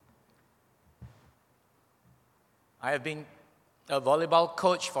I have been a volleyball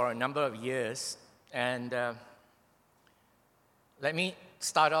coach for a number of years, and let me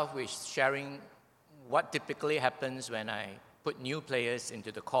start off with sharing what typically happens when I put new players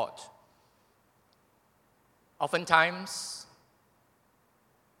into the court. Oftentimes,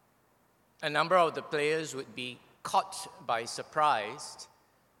 a number of the players would be caught by surprise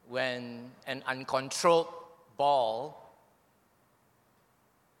when an uncontrolled ball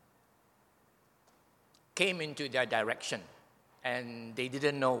came into their direction and they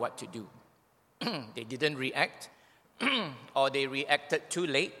didn't know what to do. They didn't react or they reacted too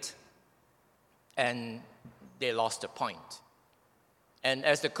late and they lost a point. And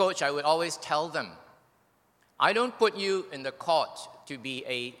as the coach, I would always tell them, I don't put you in the court to be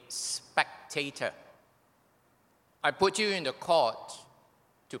a spectator. I put you in the court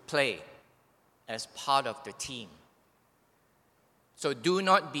to play as part of the team. So do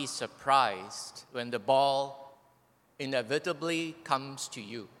not be surprised when the ball inevitably comes to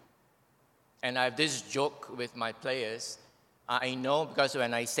you. And I have this joke with my players. I know because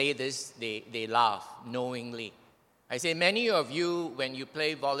when I say this, they laugh knowingly. I say, many of you, when you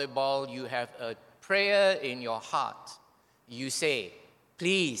play volleyball, you have a prayer in your heart. You say,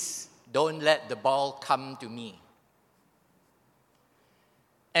 please don't let the ball come to me.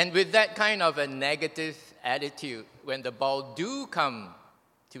 And with that kind of a negative attitude, when the ball do come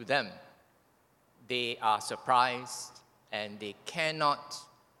to them, they are surprised and they cannot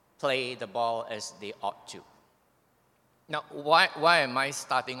play the ball as they ought to. Now, why am I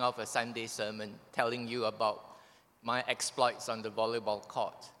starting off a Sunday sermon telling you about my exploits on the volleyball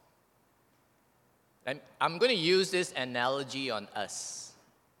court? And I'm going to use this analogy on us.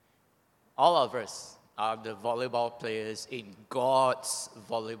 All of us are the volleyball players in God's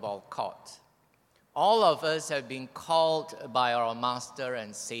volleyball court. All of us have been called by our Master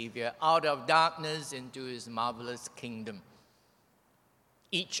and Savior out of darkness into His marvelous kingdom.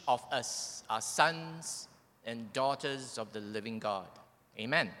 Each of us are sons and daughters of the living God.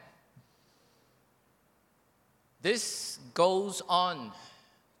 Amen. This goes on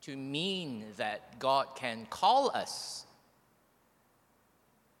to mean that God can call us,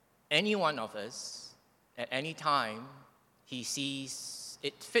 any one of us, at any time He sees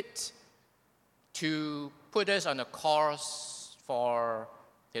it fit to put us on a course for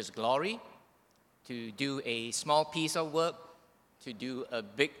His glory, to do a small piece of work, to do a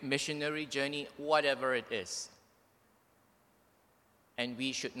big missionary journey, whatever it is. And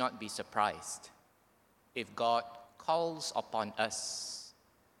we should not be surprised if God calls upon us.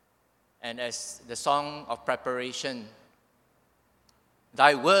 And as the song of preparation,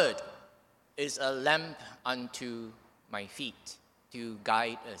 Thy word is a lamp unto my feet to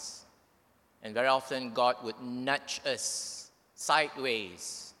guide us. And very often God would nudge us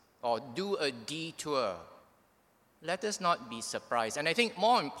sideways or do a detour. Let us not be surprised. And I think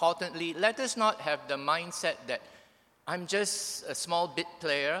more importantly, let us not have the mindset that I'm just a small bit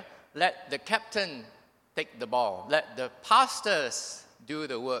player. Let the captain take the ball. Let the pastors do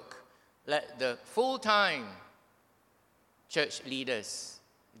the work. Let the full-time church leaders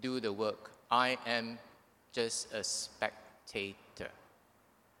do the work. I am just a spectator.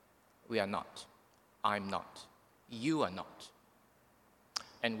 We are not. I'm not. You are not.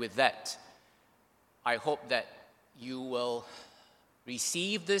 And with that, I hope that you will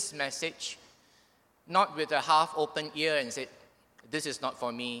receive this message not with a half-open ear and say, this is not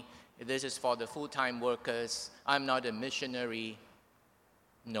for me, this is for the full-time workers, I'm not a missionary.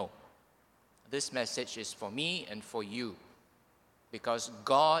 No. This message is for me and for you. Because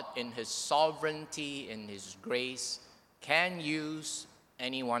God, in His sovereignty, in His grace, can use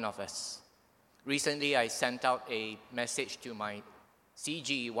any one of us. Recently, I sent out a message to my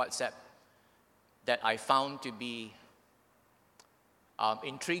CG WhatsApp that I found to be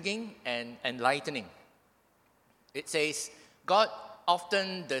intriguing and enlightening. It says, God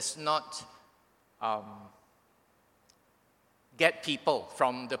often does not get people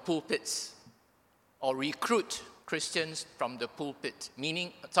from the pulpits or recruit Christians from the pulpit,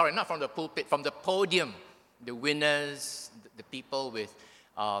 not from the pulpit, from the podium, the winners, the people with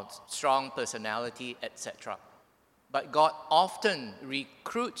strong personality, etc. But God often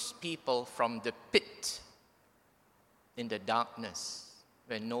recruits people from the pit, in the darkness,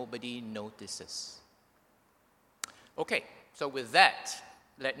 where nobody notices. Okay, so with that,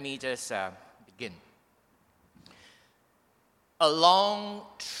 let me just begin. A long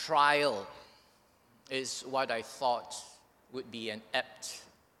trial is what I thought would be an apt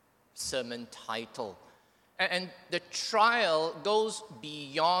sermon title. And the trial goes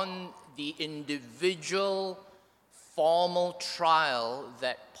beyond the individual formal trial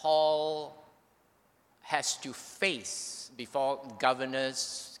that Paul has to face before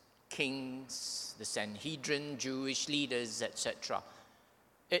governors, kings, the Sanhedrin, Jewish leaders, etc.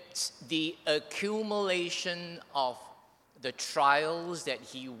 It's the accumulation of the trials that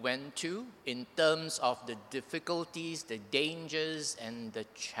he went to in terms of the difficulties, the dangers, and the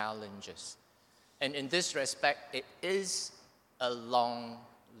challenges. And in this respect, it is a long,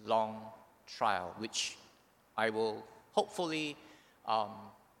 long trial, which I will hopefully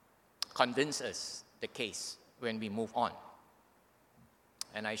convince us the case when we move on.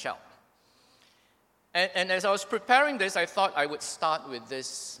 And I shall. And as I was preparing this, I thought I would start with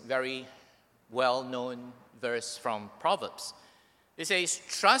this very well-known verse from Proverbs. It says,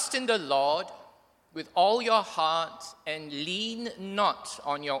 "Trust in the Lord with all your heart and lean not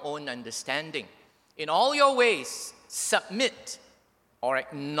on your own understanding. In all your ways, submit or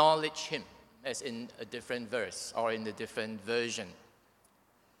acknowledge him," as in a different verse or in a different version.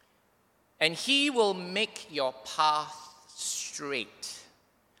 "And he will make your path straight."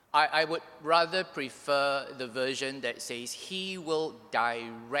 I would rather prefer the version that says, "He will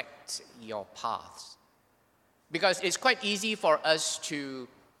direct your paths." Because it's quite easy for us to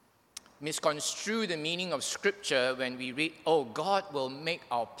misconstrue the meaning of Scripture when we read, "Oh, God will make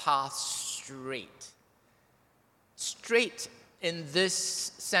our paths straight." Straight in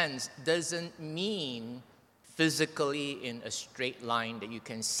this sense doesn't mean physically in a straight line that you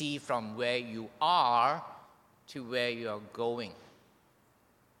can see from where you are to where you are going.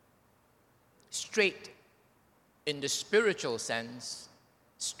 Straight in the spiritual sense,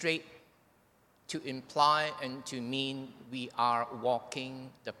 straight to imply and to mean we are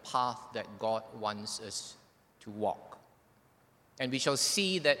walking the path that God wants us to walk. And we shall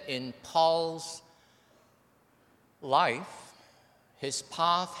see that in Paul's life, his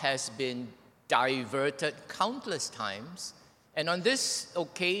path has been diverted countless times. And on this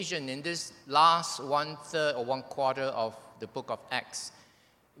occasion, in this last 1/3 or 1/4 of the book of Acts,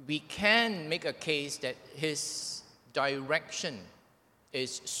 we can make a case that his direction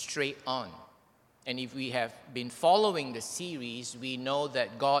is straight on. And if we have been following the series, we know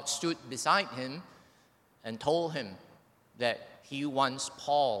that God stood beside him and told him that he wants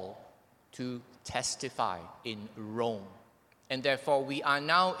Paul to testify in Rome. And therefore, we are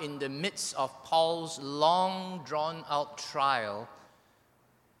now in the midst of Paul's long drawn-out trial,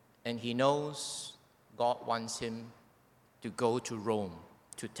 and he knows God wants him to go to Rome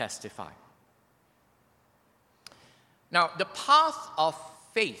to testify. Now, the path of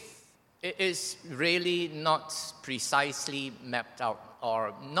faith is really not precisely mapped out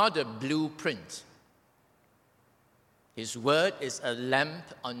or not a blueprint. His word is a lamp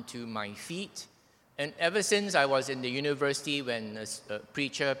unto my feet. And ever since I was in the university when a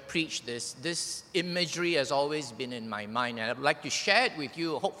preacher preached this imagery has always been in my mind. And I'd like to share it with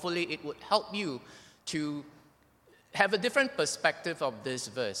you. Hopefully it would help you to have a different perspective of this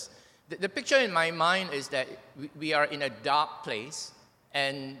verse. The picture in my mind is that we are in a dark place,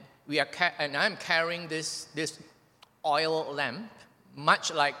 and I'm carrying this oil lamp,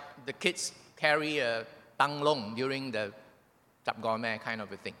 much like the kids carry a tanglong during the Tap Gourmet kind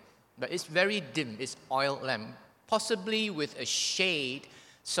of a thing. But it's very dim, it's oil lamp, possibly with a shade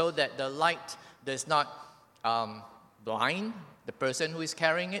so that the light does not blind the person who is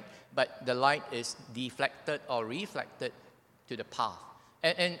carrying it, but the light is deflected or reflected to the path.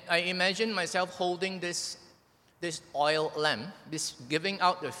 And I imagine myself holding this oil lamp, this giving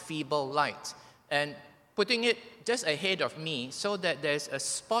out the feeble light, and putting it just ahead of me so that there's a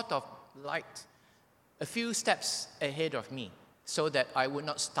spot of light a few steps ahead of me, so that I would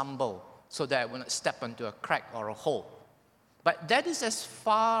not stumble, so that I would not step onto a crack or a hole. But that is as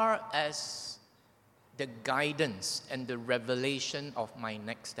far as the guidance and the revelation of my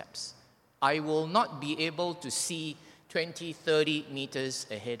next steps. I will not be able to see 20, 30 meters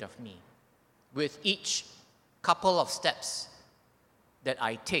ahead of me. With each couple of steps that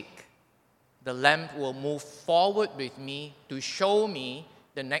I take, the lamp will move forward with me to show me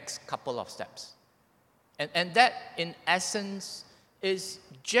the next couple of steps. And that, in essence, is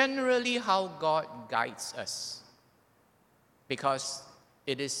generally how God guides us, because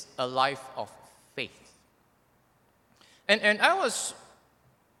it is a life of faith. And I was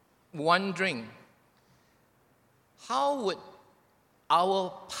wondering, how would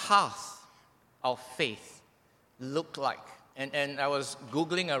our path of faith look like? And I was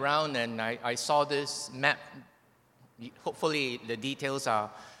Googling around, and I saw this map. Hopefully the details are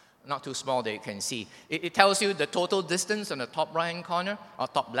not too small that you can see. It tells you the total distance on the top right-hand corner or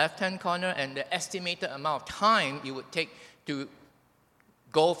top left-hand corner, and the estimated amount of time it would take to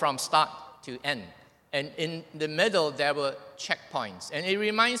go from start to end. And in the middle, there were checkpoints. And it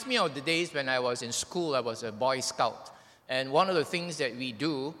reminds me of the days when I was in school. I was a Boy Scout. And one of the things that we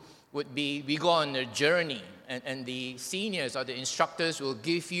do would be we go on a journey. And the seniors or the instructors will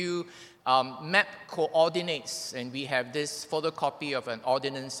give you map coordinates. And we have this photocopy of an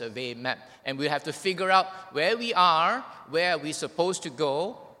ordnance survey map. And we have to figure out where we are, where are we supposed to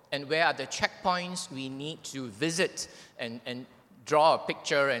go, and where are the checkpoints we need to visit and draw a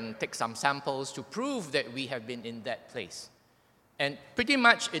picture and take some samples to prove that we have been in that place. And pretty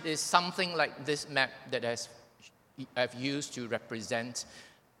much it is something like this map that I've used to represent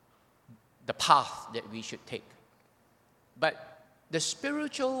the path that we should take. But the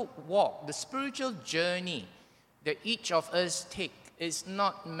spiritual walk, the spiritual journey that each of us take is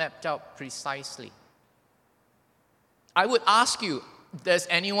not mapped out precisely. I would ask you, does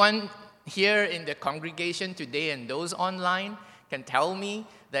anyone here in the congregation today and those online can tell me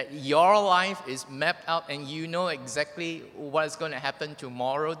that your life is mapped out and you know exactly what's going to happen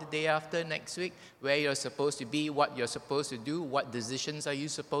tomorrow, the day after, next week, where you're supposed to be, what you're supposed to do, what decisions are you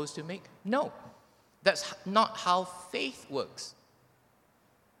supposed to make? No, that's not how faith works.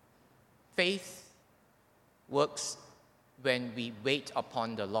 Faith works when we wait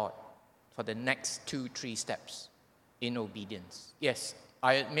upon the Lord for the next 2-3 steps in obedience. Yes,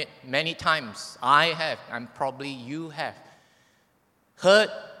 I admit many times I have, and probably you have,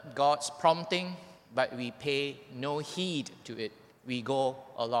 heard God's prompting, but we pay no heed to it. We go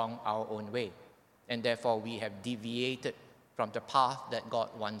along our own way. And therefore, we have deviated from the path that God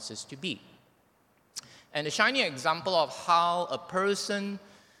wants us to be. And a shining example of how a person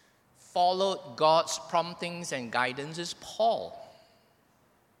followed God's promptings and guidance is Paul,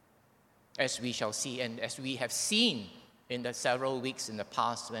 as we shall see, and as we have seen in the several weeks in the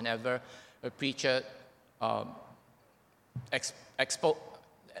past, whenever a preacher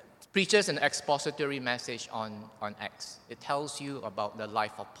preaches an expository message on Acts. It tells you about the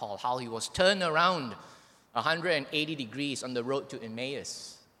life of Paul, how he was turned around 180 degrees on the road to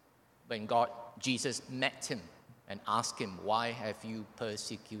Emmaus when Jesus met him and asked him, "Why have you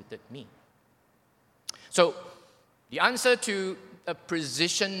persecuted me?" So the answer to a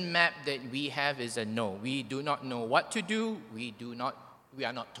precision map that we have is a no. We do not know what to do. We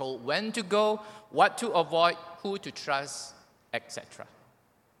are not told when to go, what to avoid, who to trust, etc.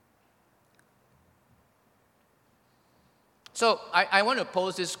 So I want to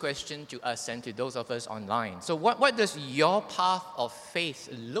pose this question to us and to those of us online. So what does your path of faith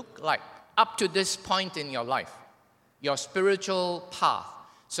look like up to this point in your life? Your spiritual path.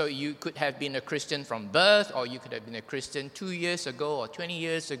 So you could have been a Christian from birth, or you could have been a Christian 2 years ago or 20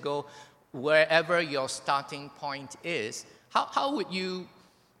 years ago, wherever your starting point is. How would you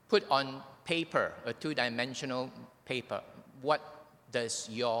put on paper, a 2-dimensional paper, what does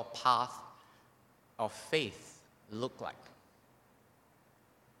your path of faith look like?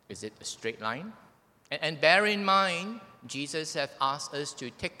 Is it a straight line? And bear in mind, Jesus has asked us to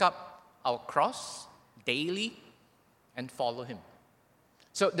take up our cross daily and follow him.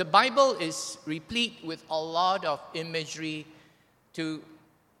 So the Bible is replete with a lot of imagery to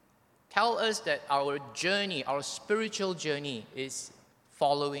tell us that our journey, our spiritual journey, is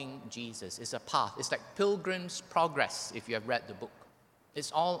following Jesus. It's a path. It's like Pilgrim's Progress, if you have read the book.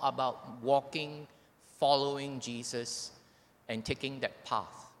 It's all about walking, following Jesus, and taking that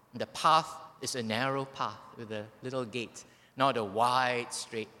path. The path is a narrow path with a little gate, not a wide,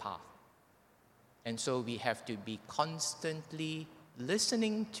 straight path. And so we have to be constantly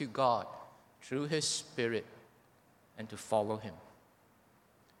listening to God through his Spirit and to follow him.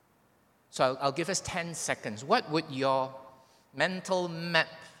 So I'll give us 10 seconds. What would your mental map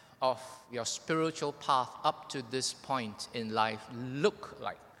of your spiritual path up to this point in life look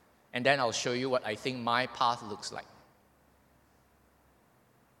like? And then I'll show you what I think my path looks like.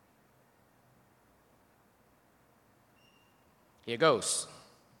 Here goes.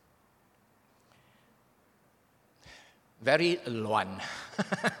 Very Luan.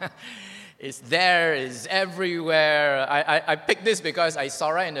 It's there, it's everywhere. I picked this because I saw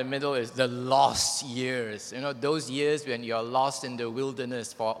right in the middle is the lost years. You know, those years when you're lost in the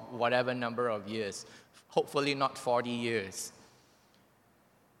wilderness for whatever number of years. Hopefully not 40 years.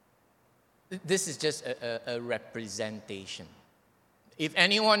 This is just a representation. If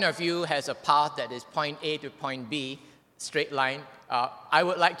any one of you has a path that is point A to point B, straight line, I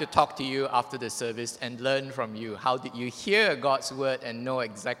would like to talk to you after the service and learn from you. How did you hear God's word and know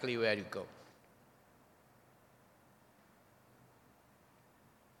exactly where to go?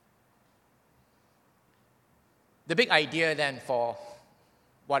 The big idea then for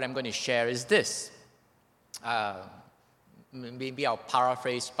what I'm going to share is this. maybe I'll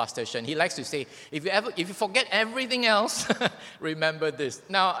paraphrase Pastor Shen. He likes to say, if you forget everything else, remember this.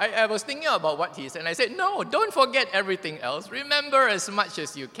 Now, I was thinking about what he said, and I said, no, don't forget everything else. Remember as much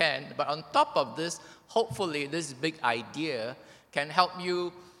as you can. But on top of this, hopefully this big idea can help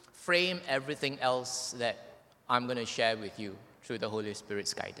you frame everything else that I'm going to share with you through the Holy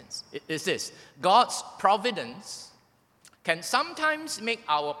Spirit's guidance. It is this: God's providence can sometimes make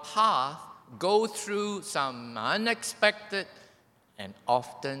our path go through some unexpected and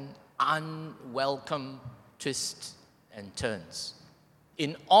often unwelcome twists and turns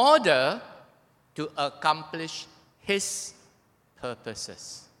in order to accomplish His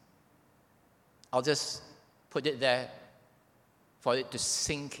purposes. I'll just put it there for it to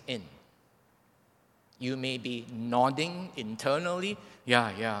sink in. You may be nodding internally.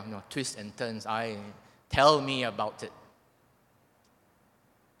 Yeah, no, twists and turns. Tell me about it.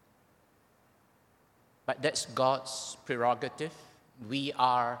 But that's God's prerogative. We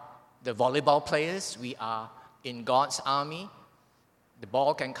are the volleyball players. We are in God's army. The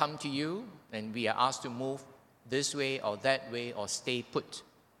ball can come to you, and we are asked to move this way or that way or stay put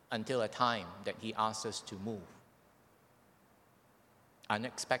until a time that He asks us to move.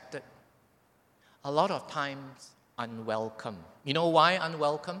 Unexpected. A lot of times, unwelcome. You know why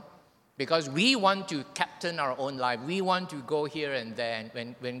unwelcome? Because we want to captain our own life. We want to go here and there.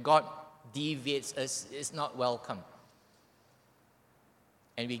 And when God deviates us, it's not welcome.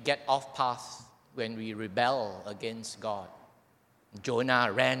 And we get off path when we rebel against God.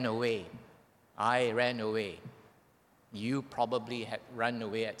 Jonah ran away. I ran away. You probably had run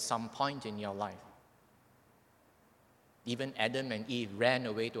away at some point in your life. Even Adam and Eve ran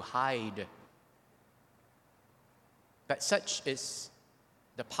away to hide. But such is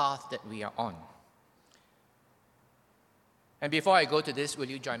the path that we are on. And before I go to this, will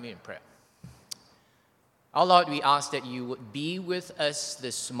you join me in prayer? Our Lord, we ask that you would be with us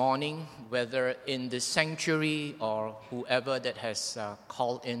this morning, whether in the sanctuary or whoever that has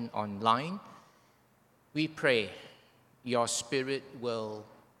called in online. We pray your Spirit will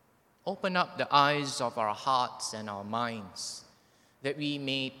open up the eyes of our hearts and our minds, that we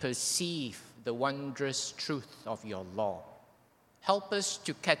may perceive the wondrous truth of your law. Help us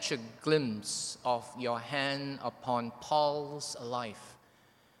to catch a glimpse of your hand upon Paul's life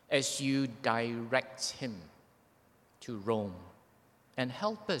as you direct him to Rome. And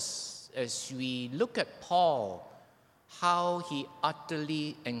help us as we look at Paul, how he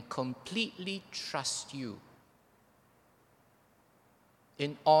utterly and completely trusts you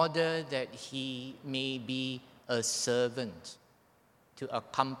in order that he may be a servant to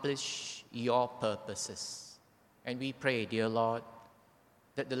accomplish your purposes. And we pray, dear Lord,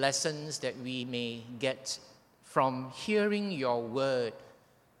 that the lessons that we may get from hearing your word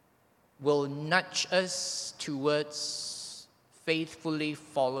will nudge us towards faithfully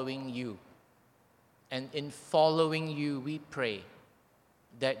following you. And in following you, we pray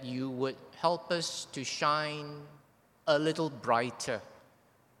that you would help us to shine a little brighter,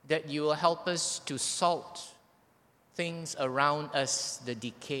 that you will help us to salt things around us, the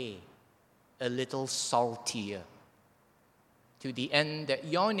decay, a little saltier, to the end that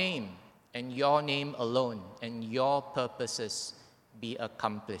your name and your name alone and your purposes be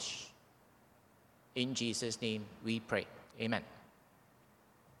accomplished. In Jesus' name we pray. Amen.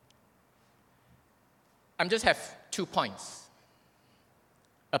 I just have 2 points: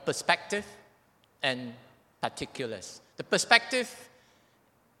 a perspective and particulars. The perspective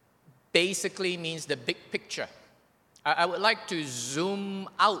basically means the big picture. I would like to zoom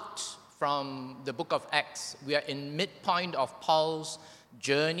out from the book of Acts. We are in midpoint of Paul's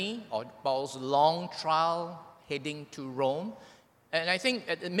journey, or Paul's long trial heading to Rome. And I think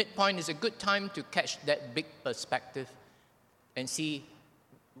at the midpoint is a good time to catch that big perspective and see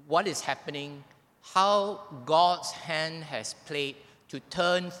what is happening, how God's hand has played to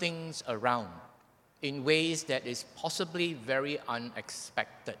turn things around in ways that is possibly very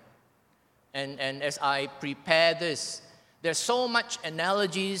unexpected. And as I prepare this, there's so much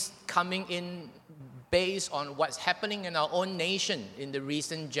analogies coming in based on what's happening in our own nation in the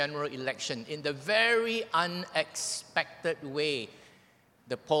recent general election. In the very unexpected way,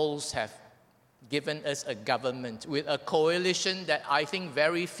 the polls have given us a government with a coalition that I think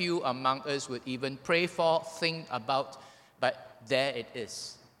very few among us would even pray for, think about, but there it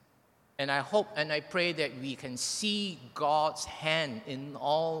is. And I hope and I pray that we can see God's hand in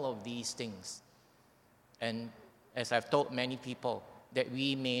all of these things. And as I've told many people, that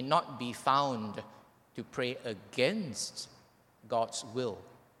we may not be found to pray against God's will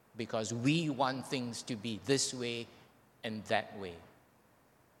because we want things to be this way and that way.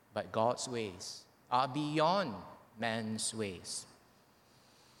 But God's ways are beyond man's ways.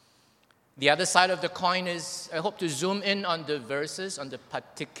 The other side of the coin is, I hope to zoom in on the verses, on the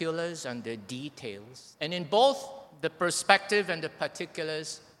particulars, on the details. And in both the perspective and the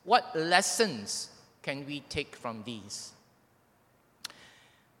particulars, what lessons can we take from these?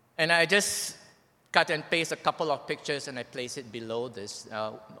 And I just cut and paste a couple of pictures and I place it below this.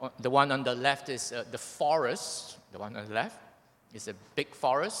 The one on the left is the forest. The one on the left is a big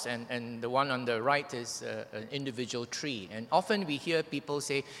forest, and the one on the right is an individual tree. And often we hear people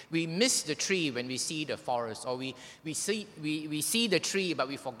say, we miss the tree when we see the forest, or we see the tree but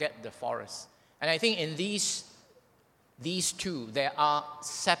we forget the forest. And I think in these two, there are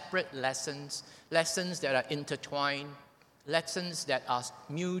separate lessons that are intertwined, lessons that are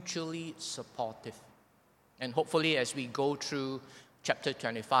mutually supportive. And hopefully as we go through chapter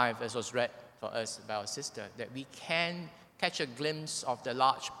 25, as was read for us by our sister, that we can catch a glimpse of the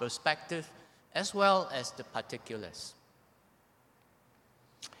large perspective as well as the particulars.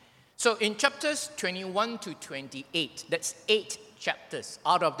 So in chapters 21 to 28, that's 8 chapters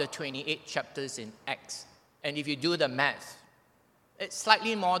out of the 28 chapters in Acts. And if you do the math, it's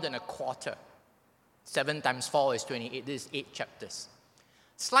slightly more than a quarter. 7 times 4 is 28. This is 8 chapters.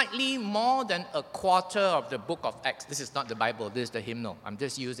 Slightly more than a quarter of the book of Acts. This is not the Bible, this is the hymnal. I'm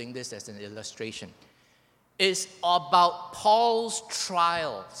just using this as an illustration. Is about Paul's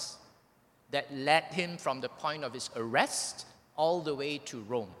trials that led him from the point of his arrest all the way to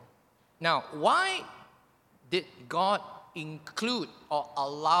Rome. Now, why did God include or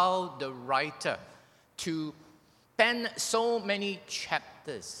allow the writer to pen so many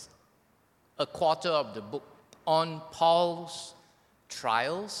chapters, a quarter of the book, on Paul's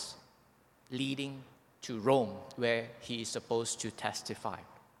trials leading to Rome, where he is supposed to testify?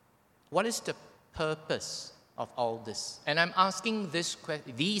 What is the purpose of all this? And I'm asking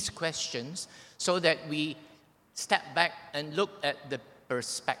these questions so that we step back and look at the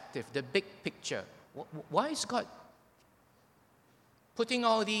perspective, the big picture. Why is God putting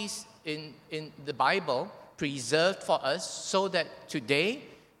all these in the Bible, preserved for us, so that today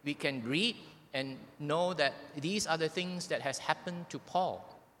we can read and know that these are the things that has happened to Paul?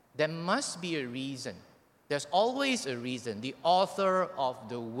 There must be a reason. There's always a reason. The author of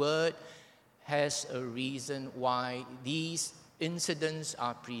the Word has a reason why these incidents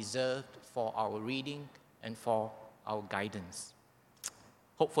are preserved for our reading and for our guidance.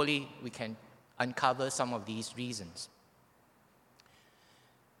 Hopefully, we can uncover some of these reasons.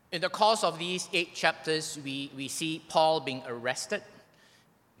 In the course of these 8 chapters, we see Paul being arrested.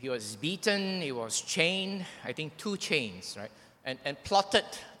 He was beaten, he was chained, I think 2 chains, right? And plotted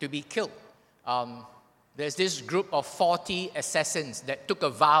to be killed. There's this group of 40 assassins that took a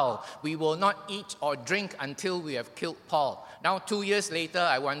vow: we will not eat or drink until we have killed Paul. Now, 2 years later,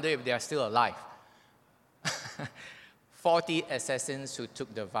 I wonder if they are still alive. 40 assassins who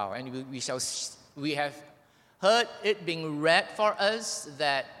took the vow. And we have heard it being read for us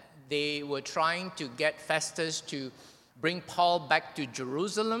that they were trying to get Festus to bring Paul back to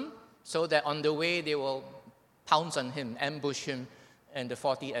Jerusalem, so that on the way they will pounce on him, ambush him, and the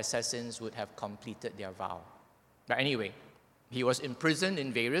 40 assassins would have completed their vow. But anyway, he was imprisoned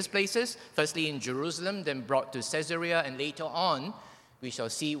in various places, firstly in Jerusalem, then brought to Caesarea, and later on, we shall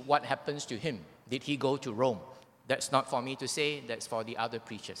see what happens to him. Did he go to Rome? That's not for me to say, that's for the other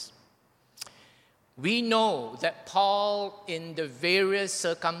preachers. We know that Paul, in the various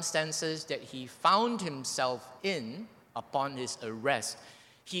circumstances that he found himself in upon his arrest,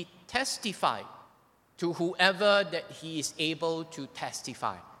 he testified to whoever that he is able to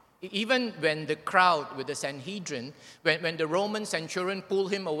testify. Even when the crowd with the Sanhedrin, when the Roman centurion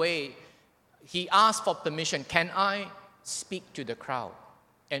pulled him away, he asked for permission. Can I speak to the crowd?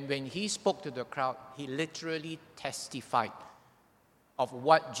 And when he spoke to the crowd, he literally testified of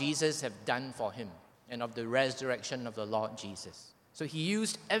what Jesus had done for him and of the resurrection of the Lord Jesus. So he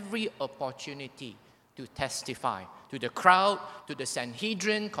used every opportunity to testify to the crowd, to the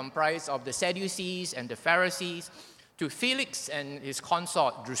Sanhedrin, comprised of the Sadducees and the Pharisees, to Felix and his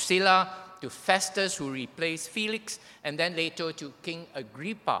consort Drusilla, to Festus, who replaced Felix, and then later to King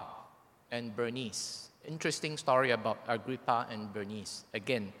Agrippa and Bernice. Interesting story about Agrippa and Bernice.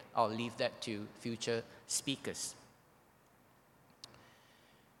 Again, I'll leave that to future speakers.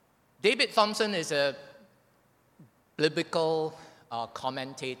 David Thompson is a biblical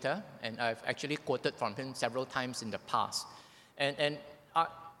commentator, and I've actually quoted from him several times in the past. And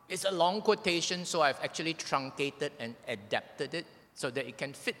it's a long quotation, so I've actually truncated and adapted it so that it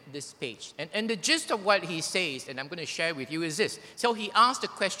can fit this page. And the gist of what he says, and I'm going to share with you, is this. So he asked the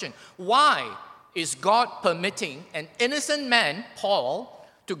question, why is God permitting an innocent man, Paul,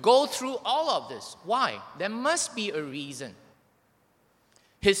 to go through all of this. Why? There must be a reason.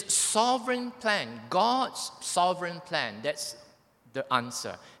 His sovereign plan, God's sovereign plan, that's the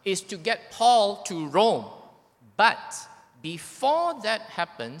answer, is to get Paul to Rome. But before that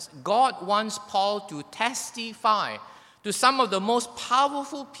happens, God wants Paul to testify to some of the most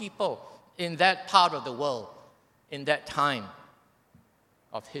powerful people in that part of the world, in that time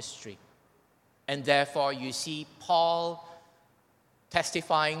of history. And therefore, you see Paul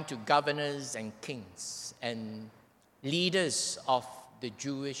testifying to governors and kings and leaders of the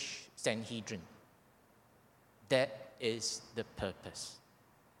Jewish Sanhedrin. That is the purpose.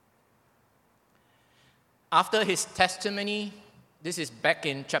 After his testimony, this is back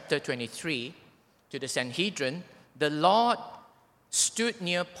in chapter 23, to the Sanhedrin, the Lord stood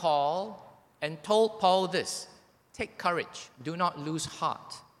near Paul and told Paul this: "Take courage, do not lose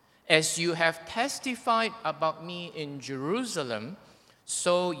heart. As you have testified about me in Jerusalem,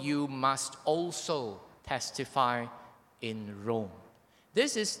 so you must also testify in Rome."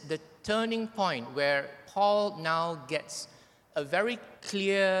 This is the turning point where Paul now gets a very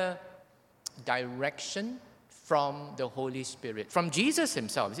clear direction from the Holy Spirit, from Jesus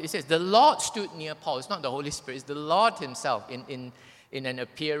himself. It says, the Lord stood near Paul. It's not the Holy Spirit, it's the Lord himself in an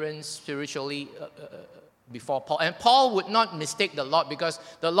appearance spiritually before Paul. And Paul would not mistake the Lord because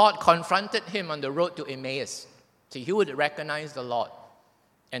the Lord confronted him on the road to Emmaus. So he would recognize the Lord.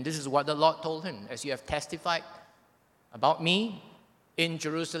 And this is what the Lord told him: as you have testified about me in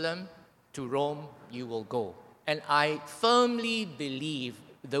Jerusalem, to Rome you will go. And I firmly believe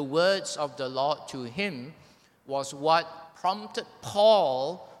the words of the Lord to him was what prompted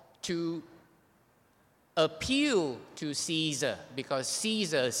Paul to appeal to Caesar, because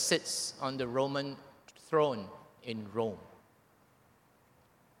Caesar sits on the Roman throne in Rome.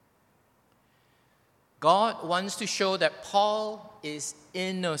 God wants to show that Paul is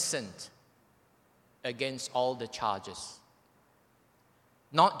innocent against all the charges.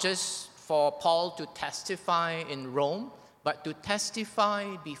 Not just for Paul to testify in Rome, but to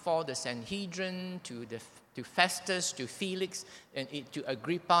testify before the Sanhedrin, to Festus, to Felix, and to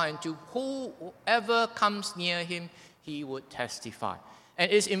Agrippa, and to whoever comes near him, he would testify.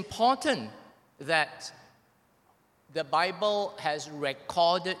 And it's important that the Bible has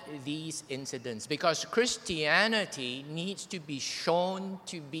recorded these incidents, because Christianity needs to be shown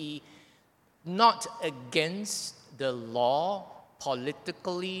to be not against the law,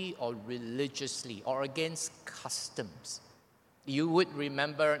 politically or religiously, or against customs. You would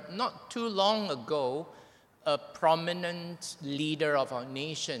remember not too long ago, a prominent leader of our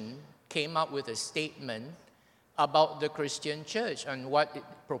nation came up with a statement about the Christian church and what it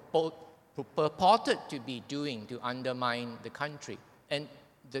purported to be doing to undermine the country. And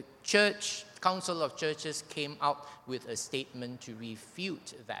the church, Council of Churches, came out with a statement to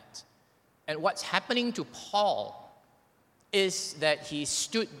refute that. And what's happening to Paul is that he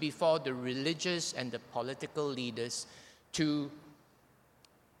stood before the religious and the political leaders to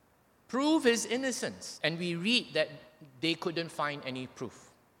prove his innocence. And we read that they couldn't find any proof.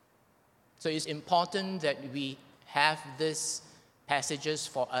 So it's important that we have these passages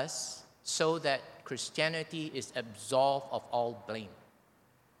for us so that Christianity is absolved of all blame.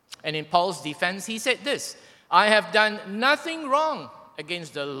 And in Paul's defense, he said this: "I have done nothing wrong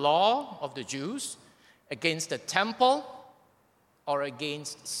against the law of the Jews, against the temple, or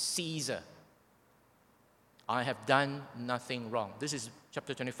against Caesar. I have done nothing wrong." This is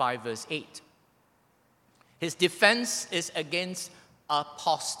chapter 25, verse 8. His defense is against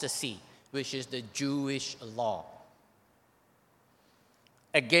apostasy, which is the Jewish law,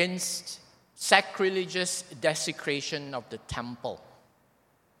 against sacrilegious desecration of the temple,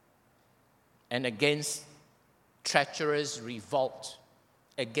 and against treacherous revolt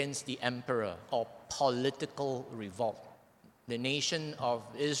against the emperor, or political revolt. The nation of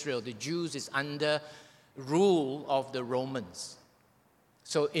Israel, the Jews, is under rule of the Romans.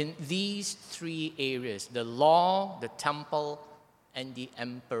 So in these three areas, the law, the temple, and the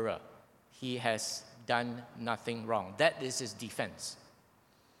emperor, he has done nothing wrong. That is his defense.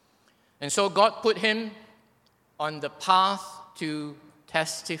 And so God put him on the path to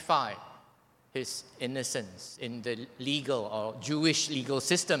testify his innocence in the legal, or Jewish legal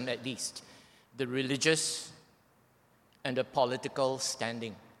system at least, the religious and the political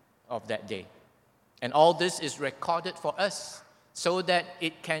standing of that day. And all this is recorded for us so that we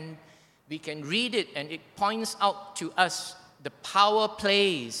can read it, and it points out to us the power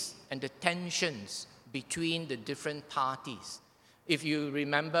plays and the tensions between the different parties. If you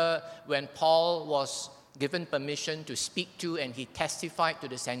remember, when Paul was given permission to speak to and he testified to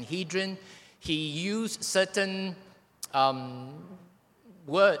the Sanhedrin, he used certain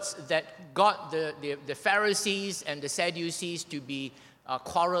words that got the Pharisees and the Sadducees to be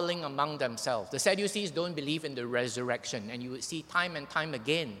quarreling among themselves. The Sadducees don't believe in the resurrection, and you would see time and time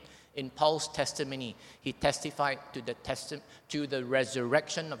again in Paul's testimony, he testified to the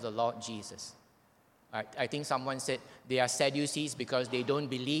resurrection of the Lord Jesus. I think someone said they are Sadducees because they don't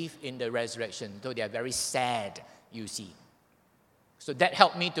believe in the resurrection, though they are very sad, you see. So that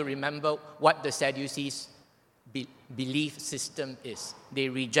helped me to remember what the Sadducees' belief system is. They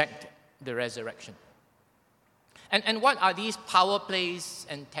reject the resurrection. And what are these power plays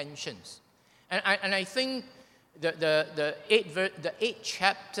and tensions? And I think the eight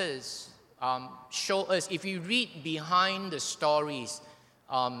chapters show us, if you read behind the stories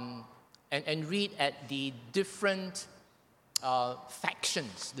and read at the different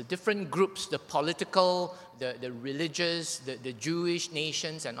factions, the different groups, the political, the religious, the Jewish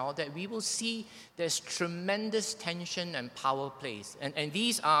nations and all that, we will see there's tremendous tension and power plays. And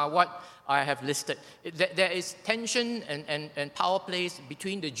these are what I have listed. There is tension and power plays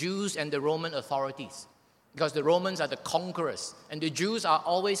between the Jews and the Roman authorities, because the Romans are the conquerors, and the Jews are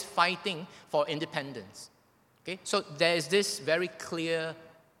always fighting for independence. Okay? So there is this very clear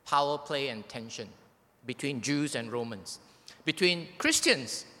power play and tension between Jews and Romans, between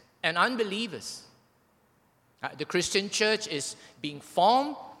Christians and unbelievers. The Christian church is being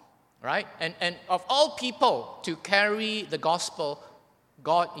formed, right? And of all people to carry the gospel,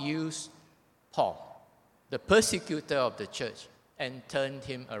 God used Paul, the persecutor of the church, and turned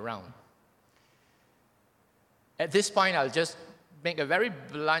him around. At this point, I'll just make a very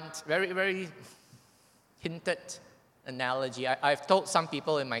blunt, very, very hinted analogy. I've told some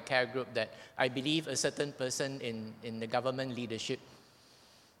people in my care group that I believe a certain person in the government leadership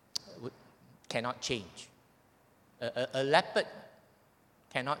cannot change. A leopard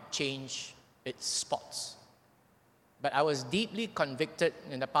cannot change its spots. But I was deeply convicted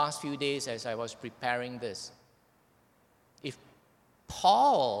in the past few days as I was preparing this. If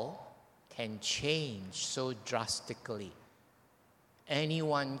Paul can change so drastically,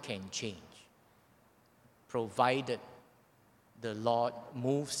 anyone can change, provided the Lord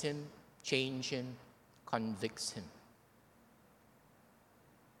moves him, changes him, convicts him.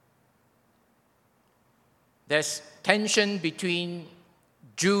 There's tension between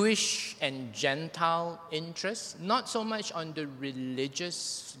Jewish and Gentile interests, not so much on the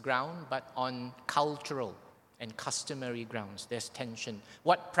religious ground, but on cultural and customary grounds. There's tension.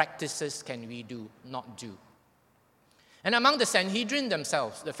 What practices can we do, not do? And among the Sanhedrin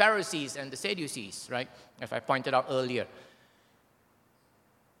themselves, the Pharisees and the Sadducees, right, as I pointed out earlier,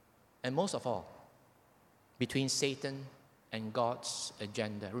 and most of all, between Satan and God's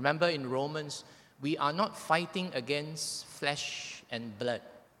agenda. Remember in Romans, we are not fighting against flesh and blood,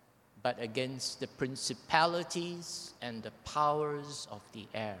 but against the principalities and the powers of the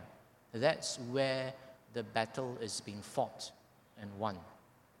air. That's where the battle is being fought and won.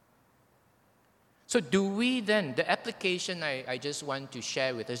 So do we then, the application I just want to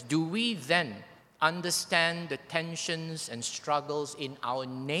share with us, do we then understand the tensions and struggles in our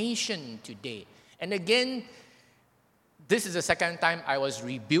nation today? And again, this is the second time I was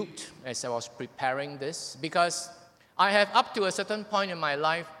rebuked as I was preparing this, because I have, up to a certain point in my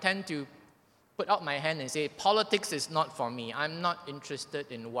life, tend to put out my hand and say, politics is not for me. I'm not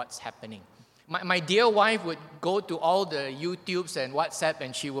interested in what's happening. My dear wife would go to all the YouTubes and WhatsApp,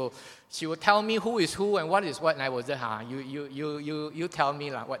 and she will tell me who is who and what is what, and I was there, you tell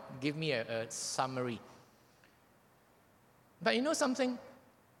me, give me a summary. But you know something?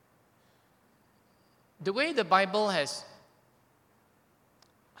 The way the Bible has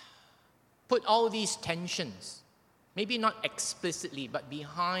put all these tensions, maybe not explicitly, but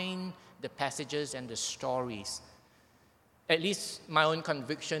behind the passages and the stories, at least my own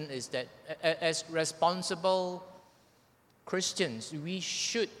conviction is that as responsible Christians, we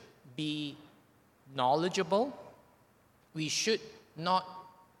should be knowledgeable. We should not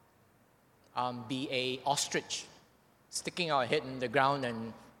be an ostrich sticking our head in the ground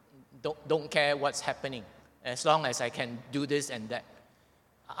and don't care what's happening, as long as I can do this and that.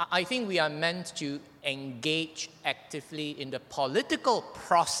 I think we are meant to engage actively in the political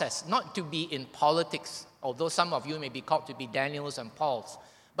process, not to be in politics, although some of you may be called to be Daniels and Pauls,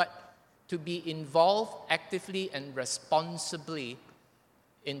 but to be involved actively and responsibly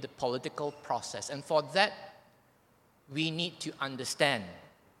in the political process. And for that, we need to understand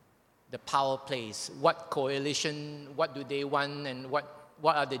the power plays, what coalition, what do they want, and what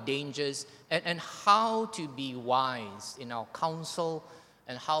are the dangers, and how to be wise in our counsel,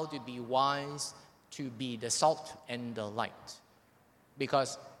 and how to be wise to be the salt and the light.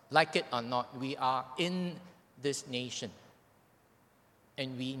 Because, like it or not, we are in this nation.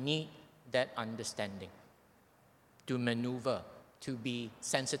 And we need that understanding to maneuver, to be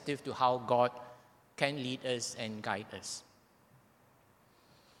sensitive to how God can lead us and guide us.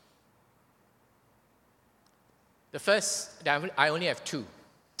 The first, I only have two,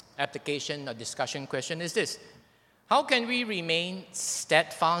 application or discussion question is this. How can we remain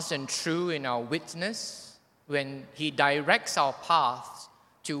steadfast and true in our witness when He directs our paths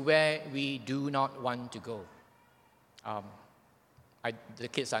to where we do not want to go? The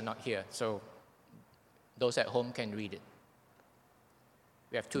kids are not here, so those at home can read it.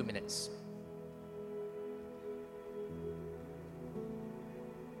 We have 2 minutes.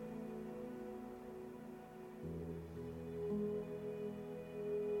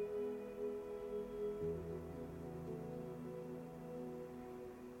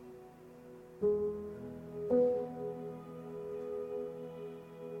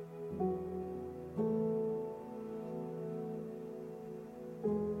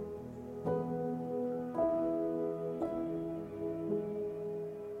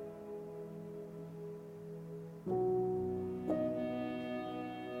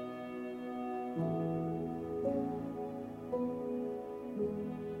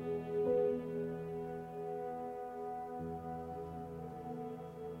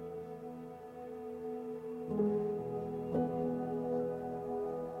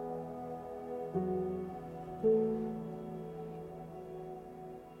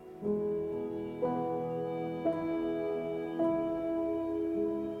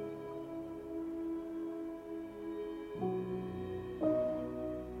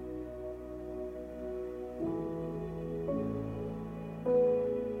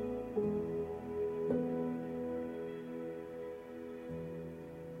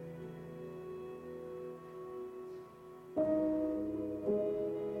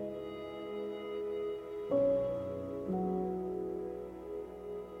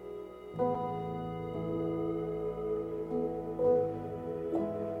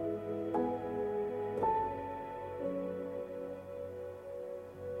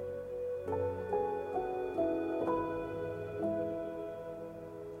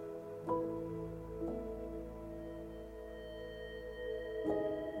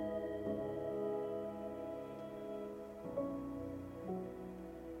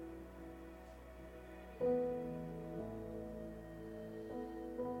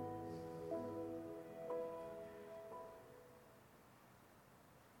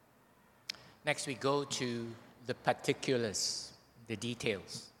 Next, we go to the particulars, the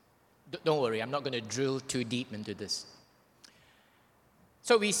details. Don't worry, I'm not going to drill too deep into this.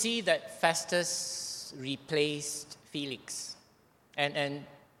 So we see that Festus replaced Felix. And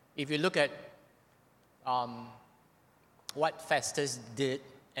if you look at what Festus did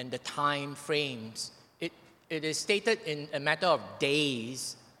and the time frames, it is stated in a matter of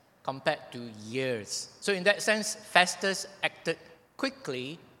days compared to years. So in that sense, Festus acted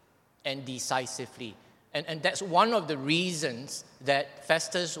quickly and decisively. And that's one of the reasons that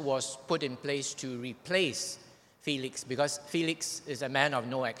Festus was put in place to replace Felix, because Felix is a man of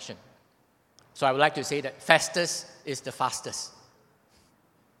no action. So I would like to say that Festus is the fastest.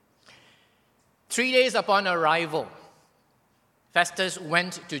 3 days upon arrival, Festus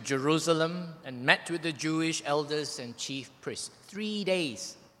went to Jerusalem and met with the Jewish elders and chief priests. 3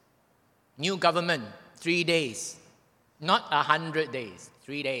 days. New government, 3 days. Not 100 days,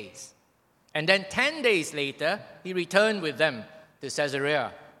 3 days. And then 10 days later, he returned with them to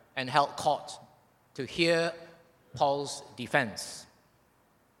Caesarea and held court to hear Paul's defense.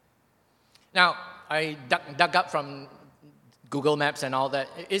 Now, I dug up from Google Maps and all that.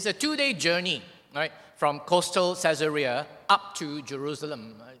 It's a 2-day journey, right, from coastal Caesarea up to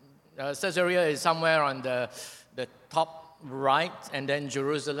Jerusalem. Caesarea is somewhere on the top right, and then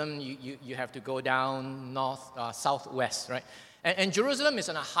Jerusalem, you have to go down north, southwest, right? And Jerusalem is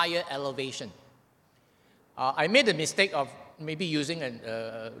on a higher elevation. I made the mistake of maybe using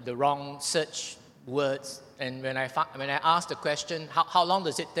the wrong search words, and when I asked the question, how long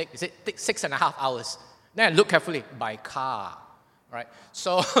does it take? It takes 6.5 hours. Then I look carefully, by car, right?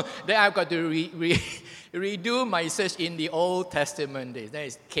 So then I've got to redo my search in the Old Testament days. Then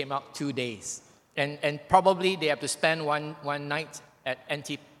it came out 2 days. And probably they have to spend one night at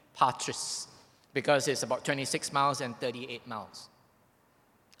Antipatris, because it's about 26 miles and 38 miles.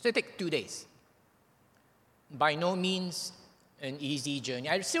 So it takes 2 days. By no means an easy journey.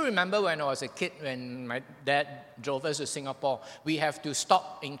 I still remember when I was a kid, when my dad drove us to Singapore, we have to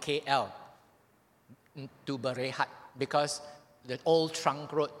stop in KL to Berehat, because the old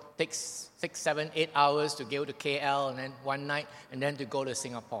trunk road takes 6, 7, 8 hours to go to KL, and then one night, and then to go to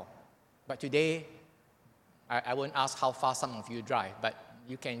Singapore. But today, I won't ask how far some of you drive, but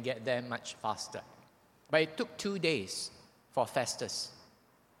you can get there much faster. But it took 2 days for Festus.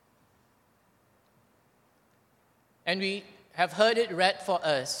 And we have heard it read for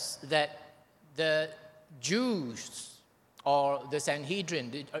us that the Jews or the Sanhedrin,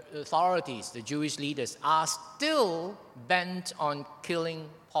 the authorities, the Jewish leaders, are still bent on killing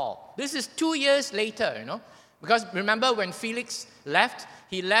Paul. This is 2 years later, because remember when Felix left,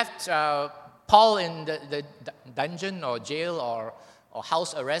 he left Paul in the dungeon or jail or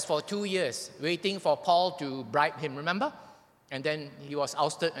house arrest for 2 years, waiting for Paul to bribe him, remember? And then he was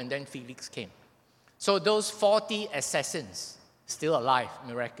ousted, and then Felix came. So those 40 assassins, still alive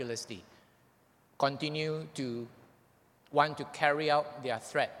miraculously, continue to want to carry out their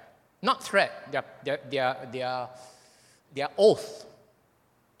threat. Not threat, their oath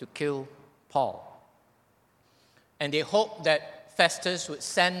to kill Paul. And they hope that Festus would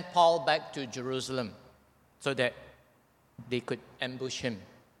send Paul back to Jerusalem so that they could ambush him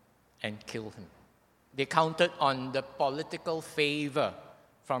and kill him. They counted on the political favor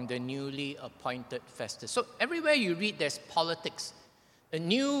from the newly appointed Festus. So everywhere you read, there's politics. A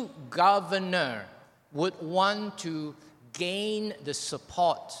new governor would want to gain the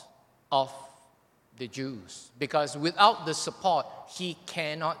support of the Jews, because without the support, he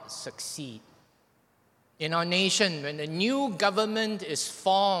cannot succeed. In our nation, when a new government is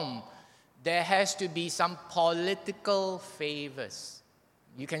formed, there has to be some political favors.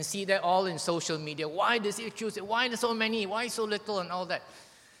 You can see that all in social media. Why does he choose it? Why so many? Why so little? And all that.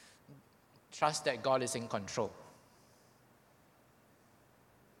 Trust that God is in control.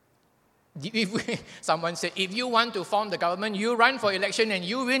 Someone said, if you want to form the government, you run for election and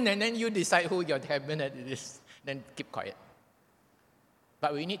you win, and then you decide who your cabinet is. Then keep quiet.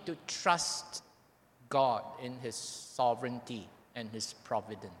 But we need to trust God in His sovereignty and His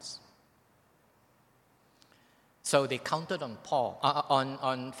providence. So they counted on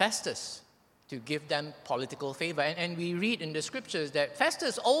on Festus to give them political favor. And we read in the scriptures that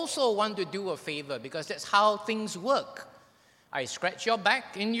Festus also wanted to do a favor, because that's how things work. I scratch your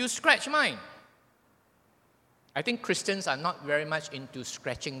back and you scratch mine. I think Christians are not very much into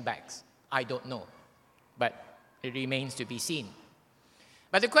scratching backs. I don't know. But it remains to be seen.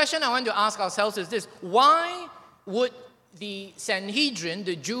 But the question I want to ask ourselves is this: why would the Sanhedrin,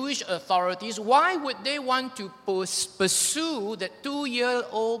 the Jewish authorities, why would they want to pursue that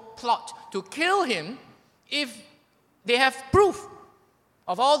 2-year-old plot to kill him if they have proof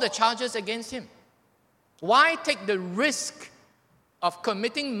of all the charges against him? Why take the risk of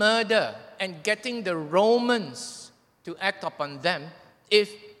committing murder and getting the Romans to act upon them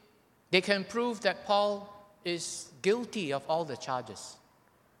if they can prove that Paul is guilty of all the charges?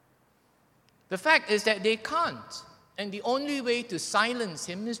 The fact is that they can't. And the only way to silence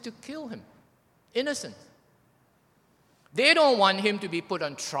him is to kill him. Innocent. They don't want him to be put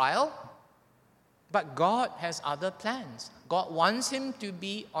on trial, but God has other plans. God wants him to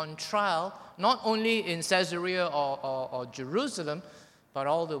be on trial, not only in Caesarea or Jerusalem, but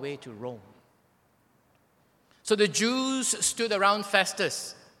all the way to Rome. So the Jews stood around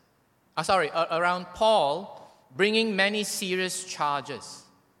around Paul, bringing many serious charges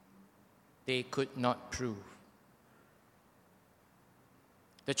they could not prove.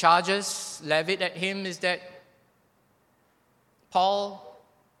 The charges levied at him is that Paul,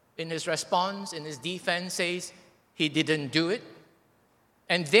 in his response, in his defense, says he didn't do it.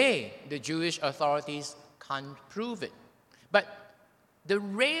 And they, the Jewish authorities, can't prove it. But the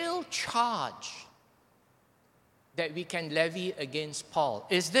real charge that we can levy against Paul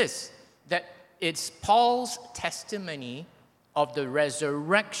is this: that it's Paul's testimony of the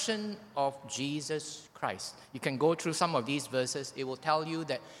resurrection of Jesus Christ. You can go through some of these verses. It will tell you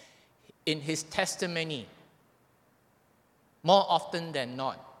that in his testimony, more often than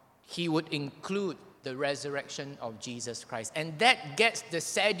not, he would include the resurrection of Jesus Christ. And that gets the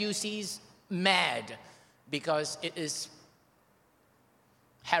Sadducees mad, because it is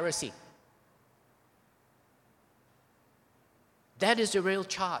heresy. That is the real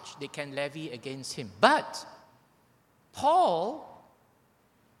charge they can levy against him. But Paul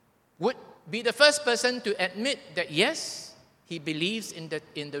would be the first person to admit that yes, he believes in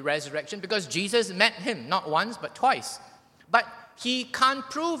the resurrection, because Jesus met him not once but twice. But he can't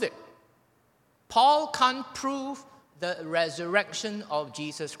prove it. Paul can't prove the resurrection of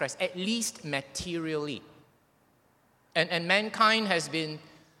Jesus Christ, at least materially. And mankind has been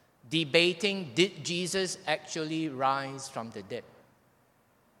debating, did Jesus actually rise from the dead?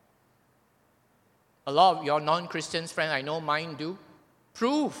 A lot of your non-Christians, friends, I know mine do,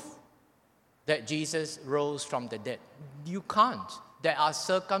 prove that Jesus rose from the dead. You can't. There are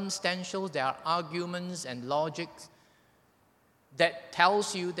circumstantial, there are arguments and logics that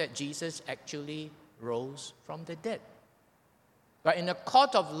tells you that Jesus actually rose from the dead. But in a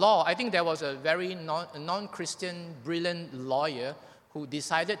court of law, I think there was a very non-Christian, brilliant lawyer who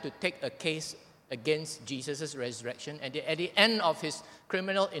decided to take a case against Jesus' resurrection. And at the end of his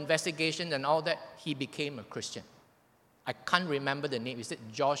criminal investigation and all that, he became a Christian. I can't remember the name. Is it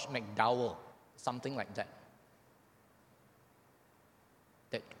Josh McDowell? Something like that.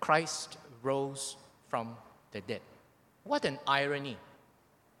 That Christ rose from the dead. What an irony.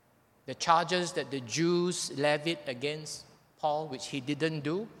 The charges that the Jews levied against Paul, which he didn't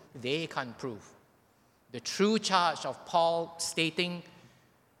do, they can't prove. The true charge of Paul stating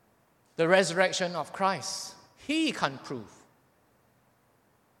the resurrection of Christ, he can't prove.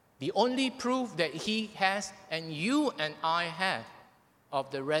 The only proof that he has and you and I have of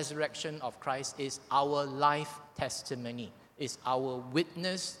the resurrection of Christ is our life testimony, is our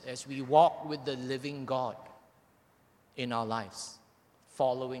witness as we walk with the living God in our lives,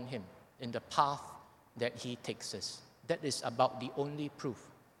 following him in the path that he takes us. That is about the only proof,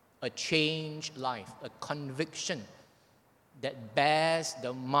 a changed life, a conviction that bears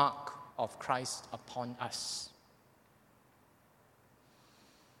the mark of Christ upon us.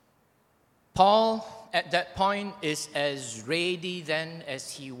 Paul, at that point, is as ready then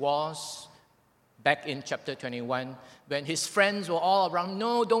as he was back in chapter 21, when his friends were all around,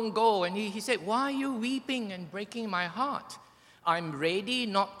 no, don't go. And he said, why are you weeping and breaking my heart? I'm ready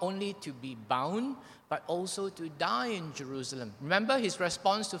not only to be bound, but also to die in Jerusalem. Remember his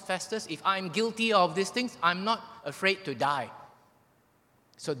response to Festus, if I'm guilty of these things, I'm not afraid to die.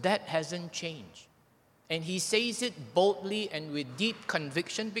 So that hasn't changed. And he says it boldly and with deep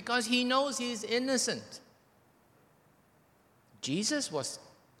conviction because he knows he is innocent. Jesus was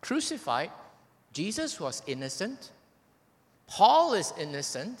crucified. Jesus was innocent. Paul is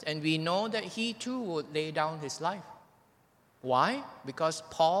innocent, and we know that he too would lay down his life. Why? Because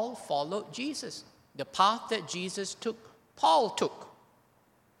Paul followed Jesus. The path that Jesus took, Paul took.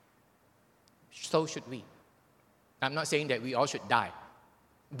 So should we. I'm not saying that we all should die.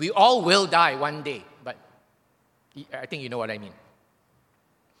 We all will die one day, but I think you know what I mean.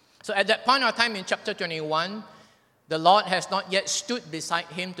 So at that point of time in chapter 21, the Lord has not yet stood beside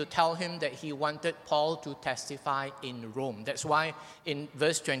him to tell him that he wanted Paul to testify in Rome. That's why in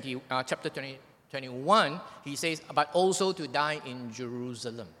chapter 21, he says, but also to die in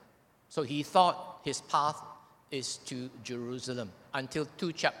Jerusalem. So he thought his path is to Jerusalem until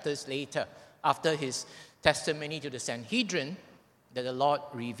 2 chapters later, after his testimony to the Sanhedrin, that the Lord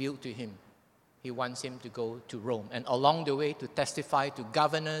revealed to him. He wants him to go to Rome, and along the way to testify to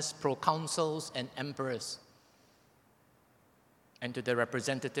governors, proconsuls, and emperors, and to the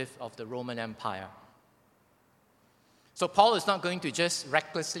representative of the Roman Empire. So Paul is not going to just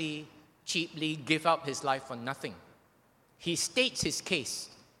recklessly, cheaply give up his life for nothing. He states his case.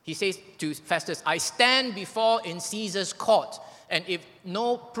 He says to Festus, I stand before in Caesar's court, and if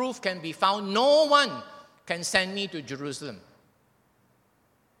no proof can be found, no one can send me to Jerusalem.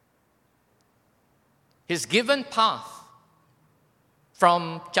 His given path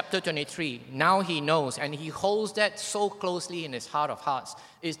from chapter 23, now he knows, and he holds that so closely in his heart of hearts,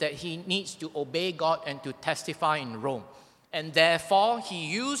 is that he needs to obey God and to testify in Rome. And therefore, he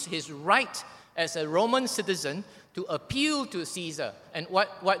used his right as a Roman citizen to appeal to Caesar. And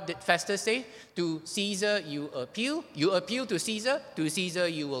what did Festus say? To Caesar you appeal to Caesar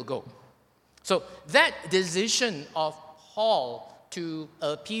you will go. So that decision of Paul to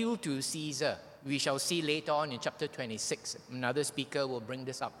appeal to Caesar, we shall see later on in chapter 26. Another speaker will bring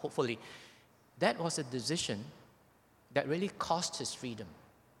this up, hopefully. That was a decision that really cost his freedom.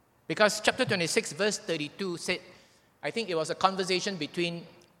 Because chapter 26, verse 32 said, I think it was a conversation between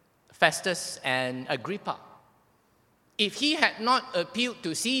Festus and Agrippa. If he had not appealed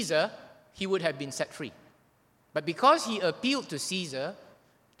to Caesar, he would have been set free. But because he appealed to Caesar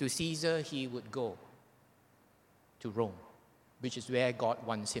he would go to Rome, which is where God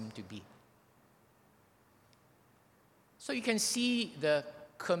wants him to be. So you can see the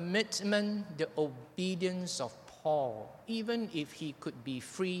commitment, the obedience of Paul. Even if he could be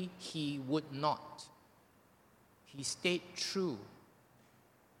free, he would not. He stayed true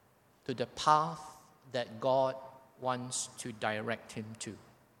to the path that God wants to direct him to.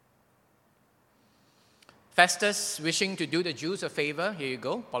 Festus, wishing to do the Jews a favor, here you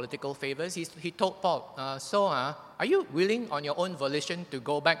go, political favors, he told Paul, are you willing on your own volition to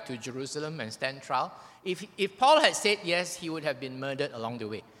go back to Jerusalem and stand trial? If Paul had said yes, he would have been murdered along the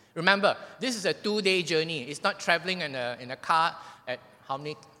way. Remember, this is a 2-day journey. It's not traveling in a car at how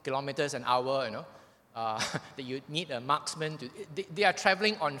many kilometers an hour, that you need a marksman. They are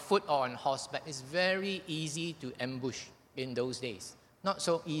traveling on foot or on horseback. It's very easy to ambush in those days. Not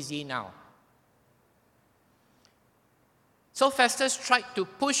so easy now. So Festus tried to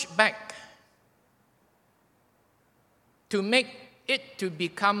push back to make it to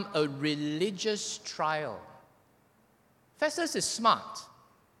become a religious trial. Festus is smart.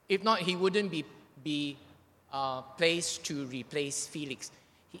 If not, he wouldn't be placed to replace Felix.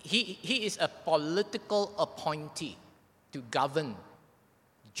 He is a political appointee to govern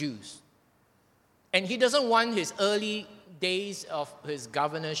Jews. And he doesn't want his early days of his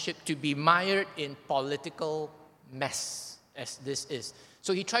governorship to be mired in political mess as this is.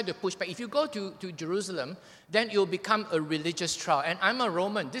 So he tried to push back. If you go to Jerusalem, then it will become a religious trial. And I'm a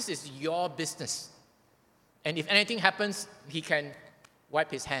Roman. This is your business. And if anything happens, he can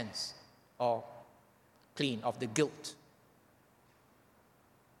wipe his hands or clean of the guilt.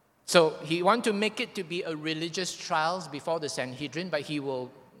 So he wants to make it to be a religious trial before the Sanhedrin, but he will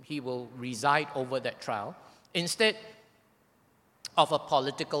reside over that trial instead of a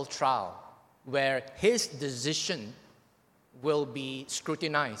political trial where his decision will be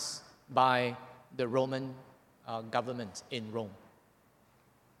scrutinized by the Roman government in Rome.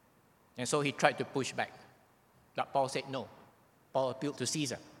 And so he tried to push back. But Paul said no. Paul appealed to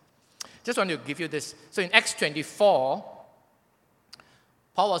Caesar. Just want to give you this. So in Acts 24,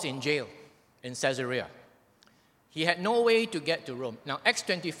 Paul was in jail in Caesarea. He had no way to get to Rome. Now, Acts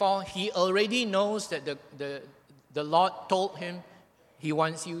 24, he already knows that the Lord told him he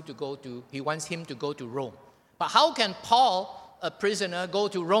wants him to go to Rome. But how can Paul, a prisoner, go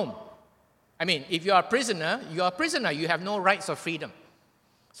to Rome? I mean, if you are a prisoner, you are a prisoner. You have no rights or freedom.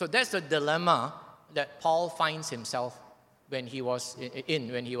 So that's the dilemma that Paul finds himself when he was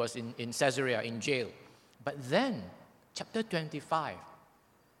in Caesarea, in jail. But then, chapter 25,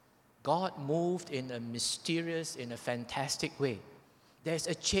 God moved in a mysterious, in a fantastic way. There's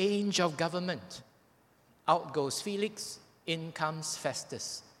a change of government. Out goes Felix, in comes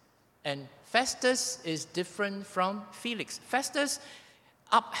Festus. And Festus is different from Felix. Festus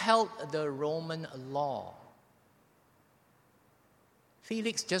upheld the Roman law.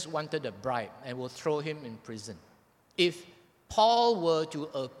 Felix just wanted a bribe and will throw him in prison. If Paul were to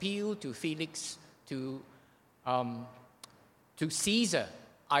appeal to Felix, to Caesar,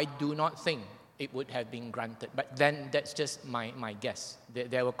 I do not think it would have been granted. But then that's just my guess.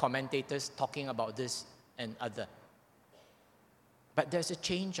 There were commentators talking about this and other. But there's a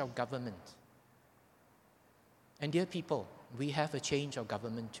change of government. And dear people, we have a change of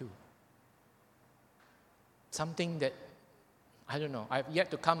government too. Something that, I don't know, I've yet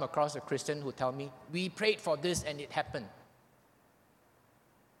to come across a Christian who tell me, we prayed for this and it happened.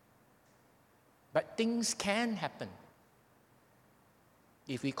 But things can happen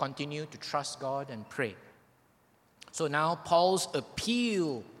if we continue to trust God and pray. So now Paul's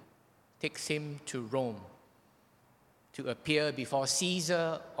appeal takes him to Rome to appear before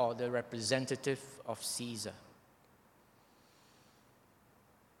Caesar or the representative of Caesar.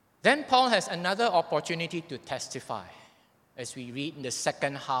 Then Paul has another opportunity to testify as we read in the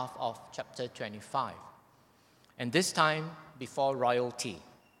second half of chapter 25. And this time before royalty,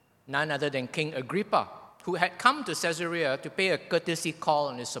 none other than King Agrippa, who had come to Caesarea to pay a courtesy call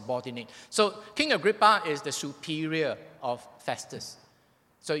on his subordinate. So King Agrippa is the superior of Festus.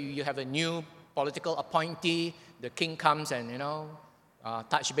 So you have a new political appointee. The king comes and,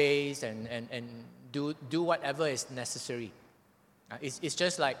 touch base and do whatever is necessary. It's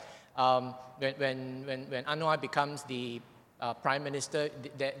just like when Anwar becomes the prime minister,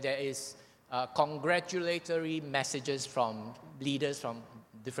 there is congratulatory messages from leaders from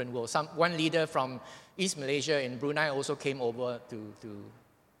different worlds. One leader from East Malaysia in Brunei also came over to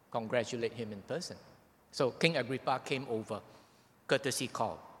congratulate him in person. So King Agrippa came over, courtesy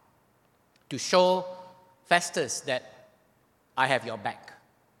call, to show Festus that I have your back,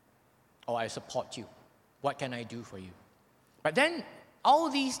 or I support you. What can I do for you? But then all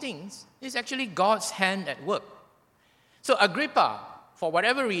these things is actually God's hand at work. So Agrippa, for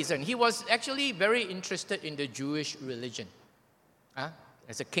whatever reason, he was actually very interested in the Jewish religion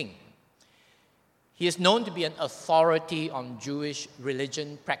as a king. He is known to be an authority on Jewish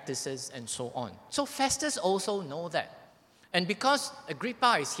religion, practices, and so on. So Festus also knows that. And because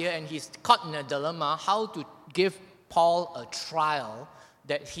Agrippa is here and he's caught in a dilemma how to give Paul a trial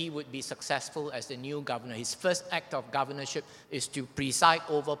that he would be successful as the new governor. His first act of governorship is to preside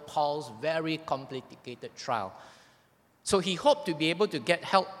over Paul's very complicated trial. So he hoped to be able to get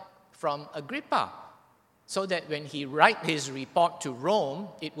help from Agrippa so that when he writes his report to Rome,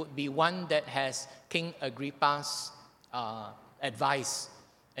 it would be one that has King Agrippa's advice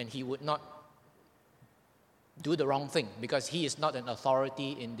and he would not do the wrong thing because he is not an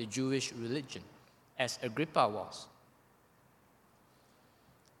authority in the Jewish religion, as Agrippa was.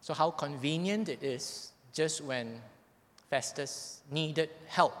 So how convenient it is, just when Festus needed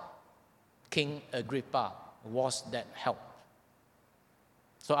help, King Agrippa was that help.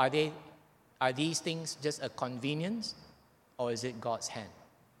 So are these things just a convenience, or is it God's hand?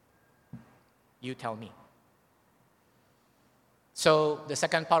 You tell me. So the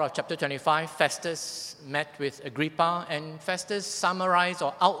second part of chapter 25, Festus met with Agrippa, and Festus summarized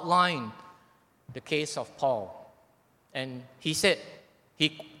or outlined the case of Paul. And he said,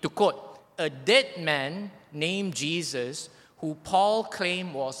 to quote, "A dead man named Jesus who Paul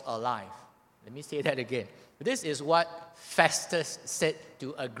claimed was alive." Let me say that again. This is what Festus said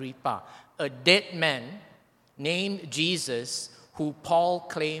to Agrippa. A dead man named Jesus who Paul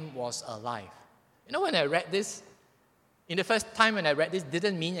claimed was alive. You know, when I read this, in the first time when I read this,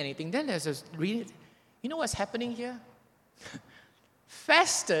 didn't mean anything. Then as I was reading it, you know what's happening here?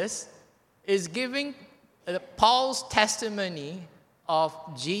 Festus is giving Paul's testimony of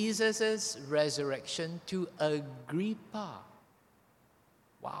Jesus' resurrection to Agrippa.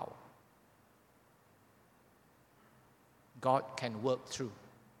 Wow. God can work through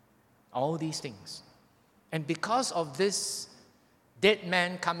all these things. And because of this dead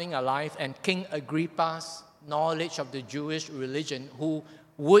man coming alive and King Agrippa's knowledge of the Jewish religion,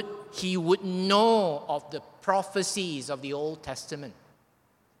 he would know of the prophecies of the Old Testament,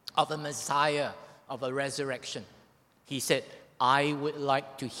 of a Messiah, of a resurrection. He said, "I would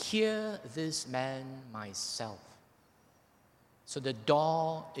like to hear this man myself." So the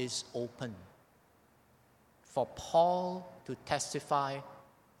door is open for Paul to testify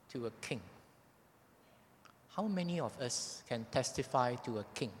to a king. How many of us can testify to a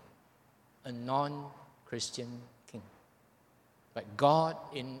king, a non-Christian king? But God,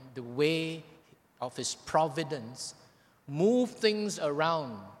 in the way of His providence, moved things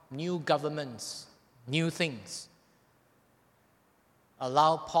around, new governments, new things.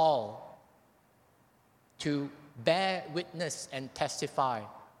 Allow Paul to bear witness and testify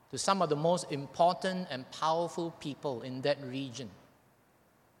to some of the most important and powerful people in that region.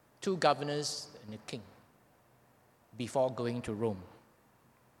 2 governors and a king before going to Rome.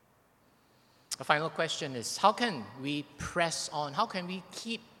 The final question is, how can we press on? How can we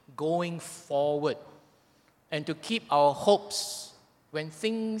keep going forward and to keep our hopes when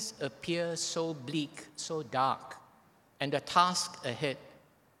things appear so bleak, so dark, and the task ahead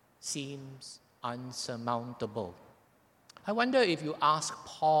seems unsurmountable? I wonder if you ask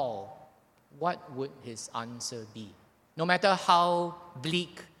Paul, what would his answer be? No matter how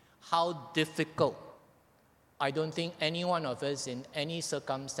bleak, how difficult, I don't think any one of us in any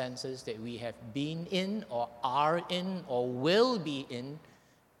circumstances that we have been in or are in or will be in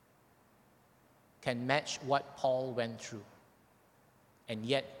can match what Paul went through. And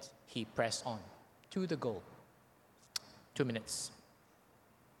yet, he pressed on to the goal. 2 minutes.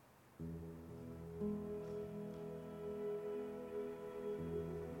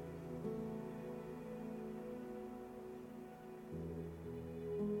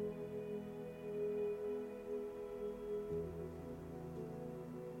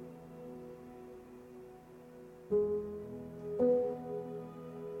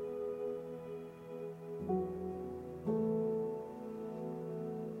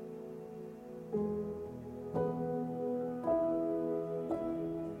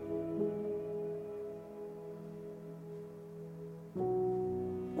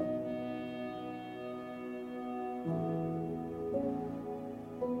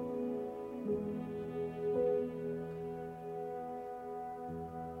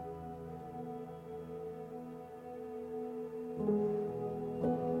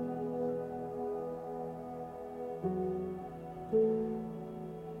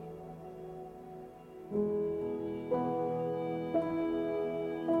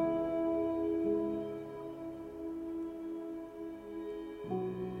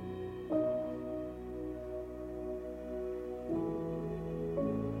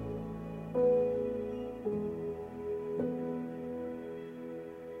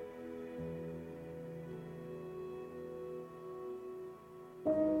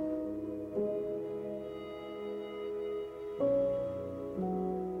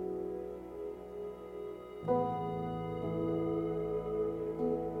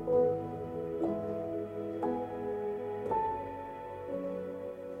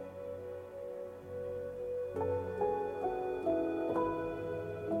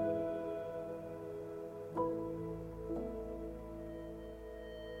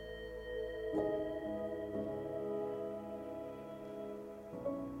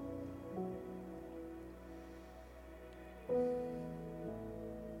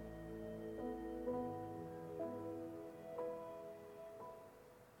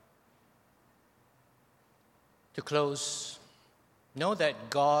 To close, know that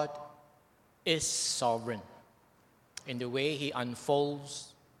God is sovereign in the way He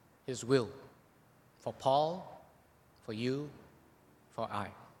unfolds His will for Paul, for you, for I.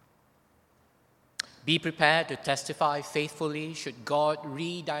 Be prepared to testify faithfully should God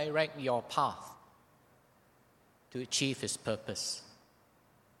redirect your path to achieve His purpose.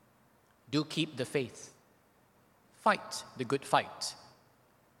 Do keep the faith, fight the good fight,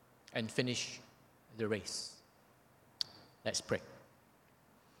 and finish the race. Let's pray.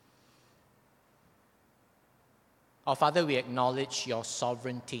 Our Father, we acknowledge your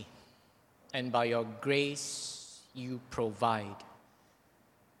sovereignty, and by your grace you provide.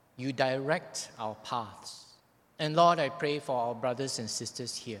 You direct our paths. And Lord, I pray for our brothers and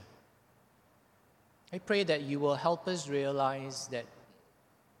sisters here. I pray that you will help us realize that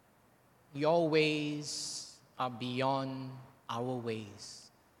your ways are beyond our ways.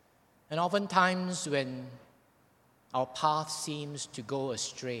 And oftentimes when our path seems to go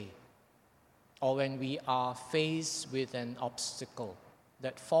astray, or when we are faced with an obstacle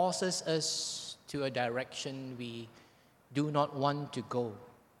that forces us to a direction we do not want to go,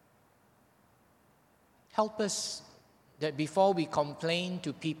 help us that before we complain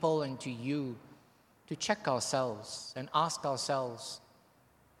to people and to you, to check ourselves and ask ourselves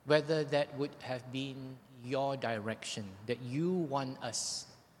whether that would have been your direction, that you want us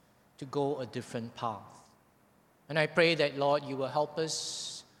to go a different path. And I pray that, Lord, you will help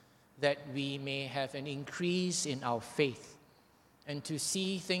us that we may have an increase in our faith and to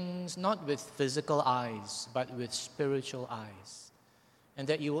see things not with physical eyes, but with spiritual eyes. And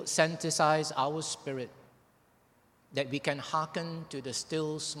that you will sensitize our spirit, that we can hearken to the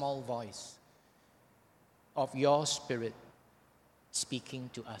still small voice of your Spirit speaking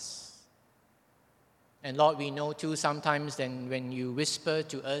to us. And Lord, we know too sometimes then when you whisper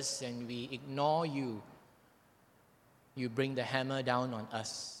to us and we ignore you, you bring the hammer down on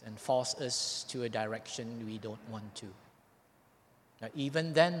us and force us to a direction we don't want to. Now,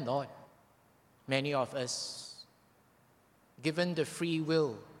 even then, Lord, many of us, given the free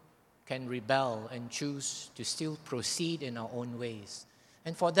will, can rebel and choose to still proceed in our own ways.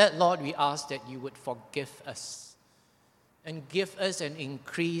 And for that, Lord, we ask that you would forgive us and give us an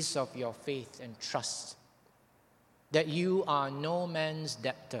increase of your faith and trust that you are no man's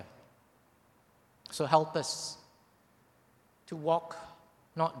debtor. So help us to walk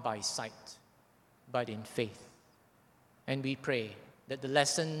not by sight, but in faith. And we pray that the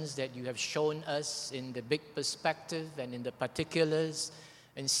lessons that you have shown us in the big perspective and in the particulars,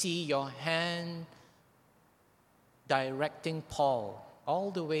 and see your hand directing Paul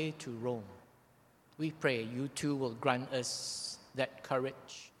all the way to Rome. We pray you too will grant us that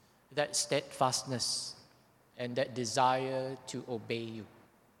courage, that steadfastness, and that desire to obey you.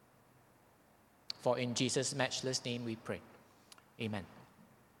 For in Jesus' matchless name we pray. Amen.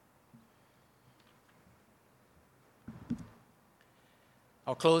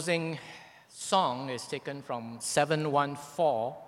 Our closing song is taken from 714,